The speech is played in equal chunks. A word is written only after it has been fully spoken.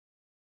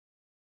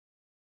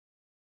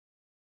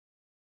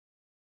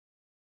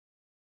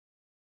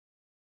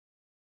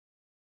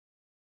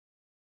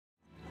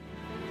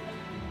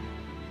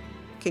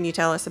Can you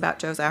tell us about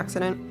Joe's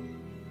accident?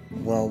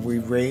 Well, we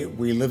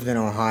lived in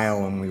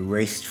Ohio, and we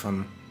raced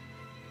from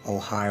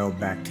Ohio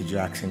back to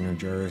Jackson, New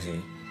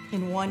Jersey.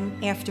 In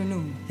one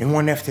afternoon. In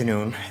one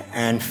afternoon,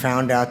 and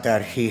found out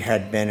that he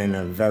had been in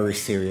a very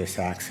serious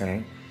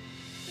accident.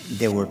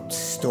 There were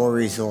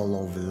stories all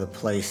over the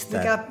place that...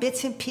 We got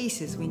bits and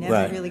pieces. We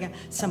never really got...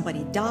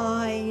 Somebody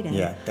died, and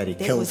that he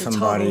there killed was a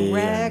somebody. Total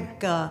wreck.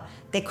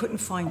 They couldn't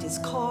find his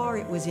car.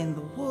 It was in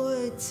the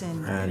woods,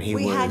 and he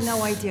we had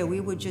no idea. We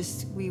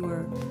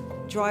were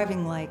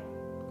driving like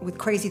with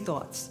crazy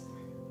thoughts.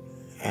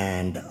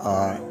 And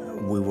I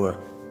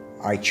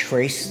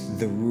traced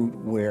the route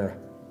where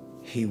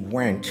he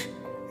went,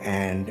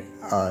 and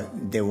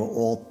there were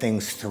all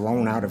things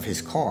thrown out of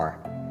his car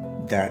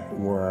that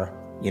were,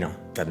 you know,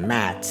 the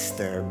mats,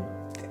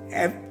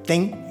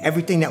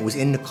 everything that was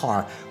in the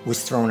car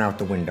was thrown out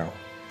the window.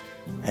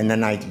 And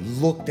then I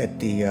looked at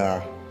the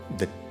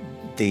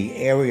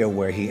area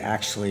where he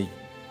actually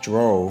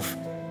drove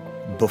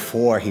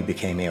before he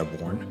became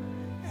airborne,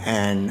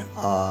 and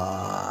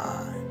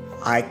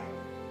I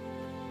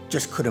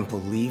just couldn't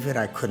believe it.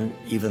 I couldn't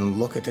even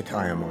look at the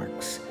tire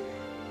marks.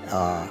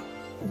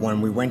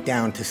 When we went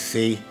down to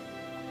see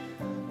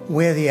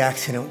where the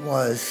accident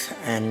was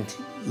and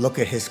look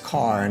at his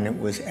car, and it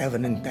was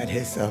evident that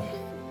his,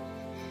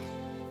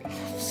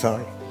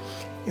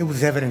 it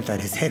was evident that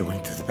his head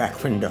went through the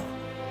back window.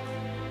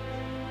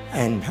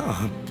 And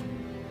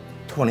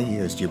 20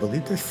 years, do you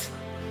believe this?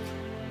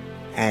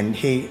 And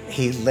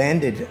he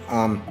landed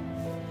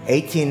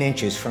 18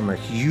 inches from a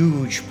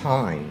huge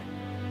pine.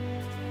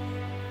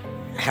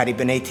 Had he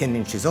been 18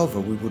 inches over,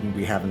 we wouldn't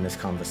be having this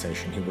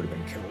conversation. He would have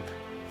been killed.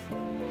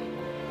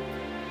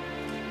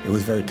 It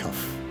was very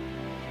tough.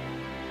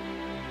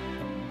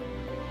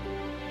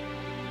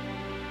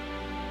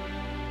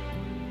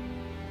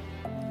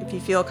 If you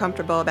feel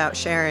comfortable about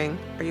sharing,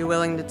 are you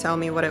willing to tell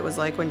me what it was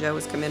like when Joe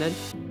was committed?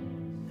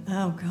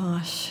 Oh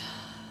gosh,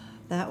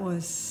 that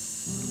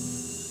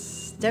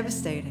was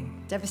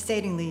devastating,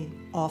 devastatingly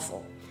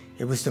awful.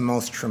 It was the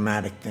most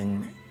traumatic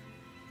thing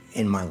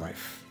in my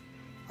life.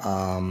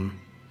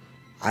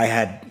 I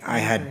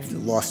had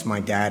lost my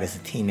dad as a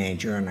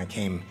teenager, and I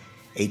came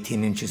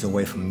 18 inches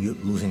away from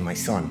losing my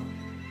son.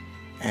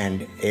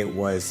 And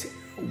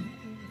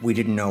we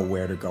didn't know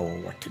where to go or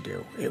what to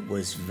do. It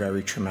was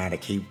very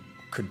traumatic. He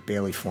could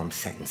barely form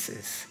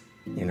sentences,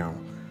 you know.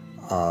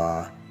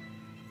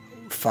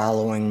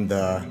 Following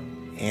the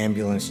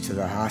ambulance to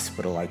the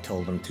hospital, I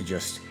told him to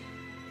just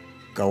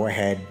go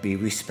ahead, be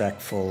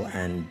respectful,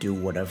 and do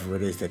whatever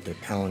it is that they're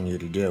telling you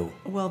to do.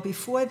 Well,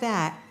 before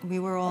that, we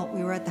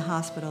were at the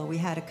hospital. We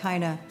had to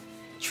kind of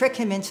trick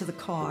him into the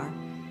car,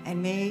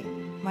 and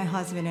my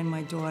husband and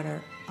my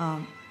daughter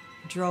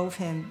drove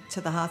him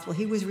to the hospital.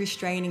 He was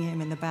restraining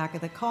him in the back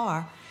of the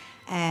car,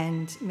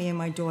 and me and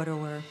my daughter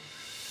were,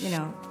 you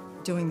know,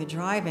 doing the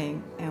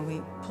driving, and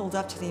we pulled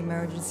up to the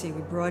emergency.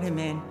 We brought him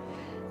in,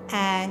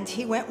 and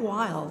he went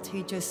wild.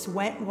 He just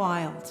went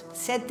wild.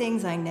 Said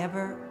things I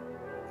never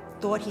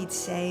thought he'd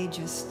say,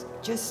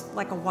 just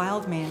like a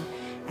wild man.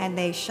 And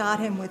they shot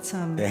him with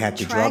some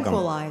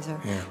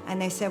tranquilizer. Yeah.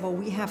 And they said, well,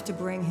 we have to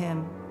bring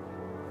him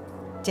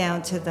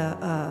down to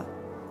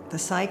the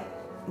psych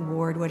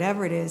ward,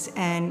 whatever it is,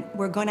 and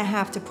we're gonna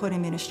have to put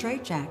him in a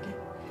straitjacket.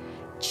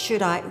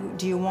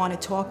 Do you want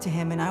to talk to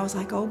him? And I was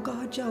like, oh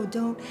God, Joe,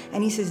 don't.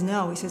 And he says,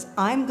 no. He says,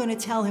 I'm gonna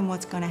tell him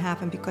what's gonna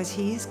happen because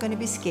he's gonna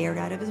be scared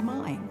out of his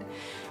mind.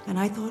 And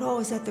I thought, oh,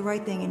 is that the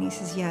right thing? And he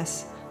says,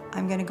 yes.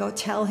 I'm gonna go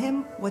tell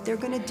him what they're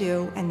gonna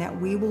do and that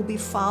we will be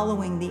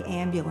following the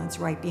ambulance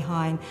right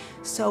behind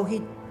so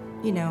he,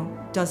 you know,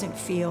 doesn't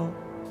feel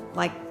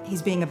like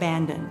he's being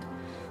abandoned.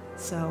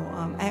 So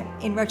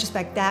in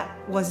retrospect, that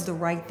was the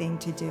right thing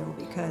to do,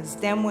 because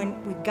then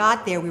when we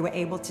got there, we were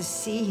able to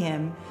see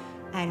him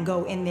and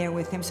go in there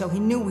with him, so he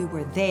knew we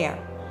were there.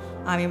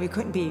 I mean, we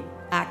couldn't be,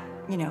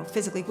 you know,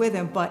 physically with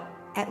him, but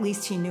at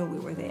least he knew we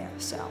were there,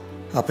 so.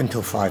 Up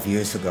until 5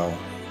 years ago,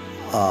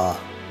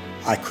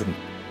 I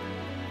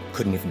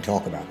couldn't even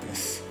talk about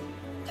this.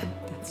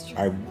 That's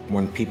true.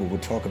 When people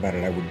would talk about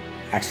it, I would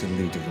actually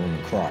leave the room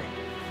and cry.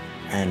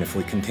 And if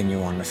we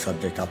continue on the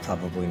subject, I'll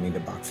probably need a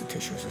box of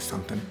tissues or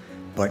something.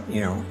 But,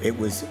 you know, it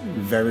was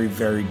very,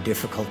 very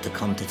difficult to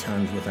come to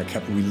terms with. I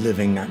kept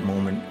reliving that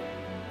moment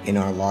in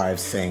our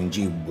lives, saying,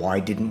 gee, why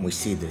didn't we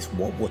see this?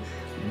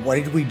 What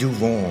did we do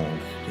wrong?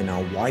 You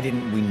know, why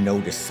didn't we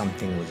notice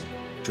something was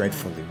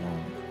dreadfully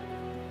wrong?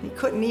 He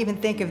couldn't even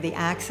think of the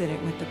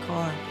accident with the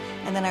car.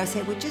 And then I would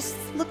say, well, just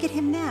look at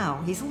him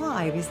now. He's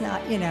alive. He's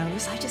not, you know,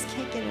 I just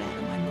can't get it out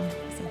of my mind.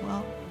 I said,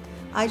 well,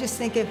 I just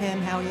think of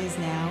him how he is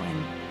now,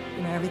 and,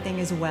 you know, everything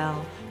is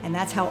well. And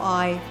that's how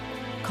I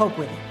cope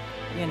with it,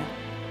 you know.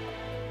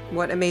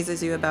 What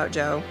amazes you about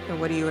Joe, and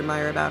what do you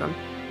admire about him?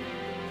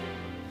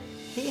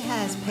 He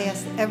has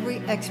passed every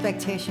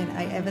expectation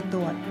I ever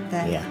thought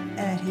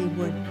that he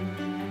would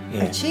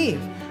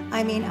achieve.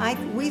 I mean,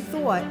 we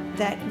thought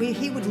that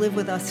he would live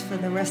with us for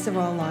the rest of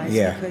our lives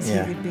because he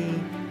would be,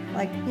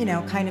 like, you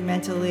know, kind of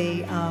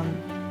mentally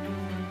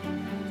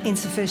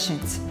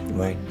insufficient.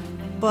 Right.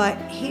 But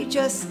he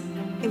just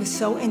He was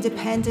so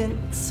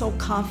independent, so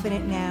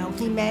confident now.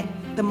 He met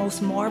the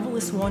most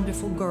marvelous,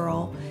 wonderful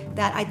girl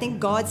that I think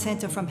God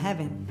sent her from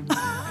heaven.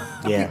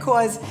 Yeah.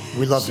 Because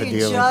we love the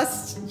deal.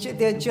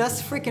 They're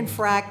just freaking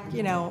frack,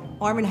 you know,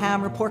 Arm &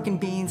 Hammer, pork and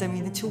beans. I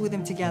mean, the two of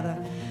them together.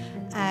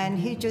 And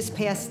he just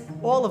passed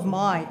all of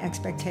my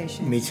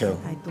expectations. Me too.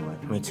 I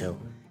thought. Me too.